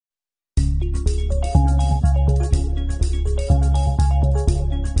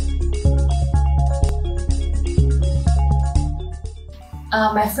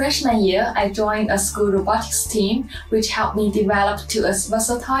My freshman year, I joined a school robotics team, which helped me develop to a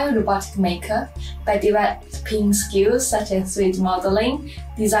versatile robotic maker by developing skills such as 3D modeling,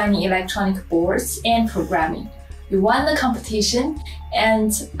 designing electronic boards, and programming. We won the competition,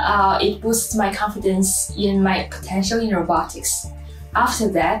 and it boosted my confidence in my potential in robotics. After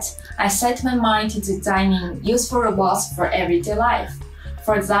that, I set my mind to designing useful robots for everyday life.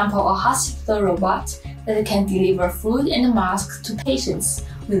 For example, a hospital robot that can deliver food and masks to patients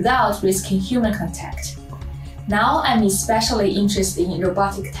without risking human contact. Now I'm especially interested in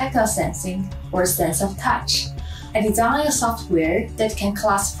robotic tactile sensing, or sense of touch. I designed a software that can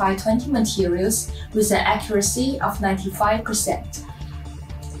classify 20 materials with an accuracy of 95%.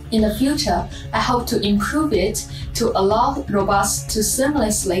 In the future, I hope to improve it to allow robots to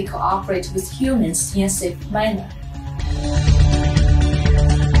seamlessly cooperate with humans in a safe manner.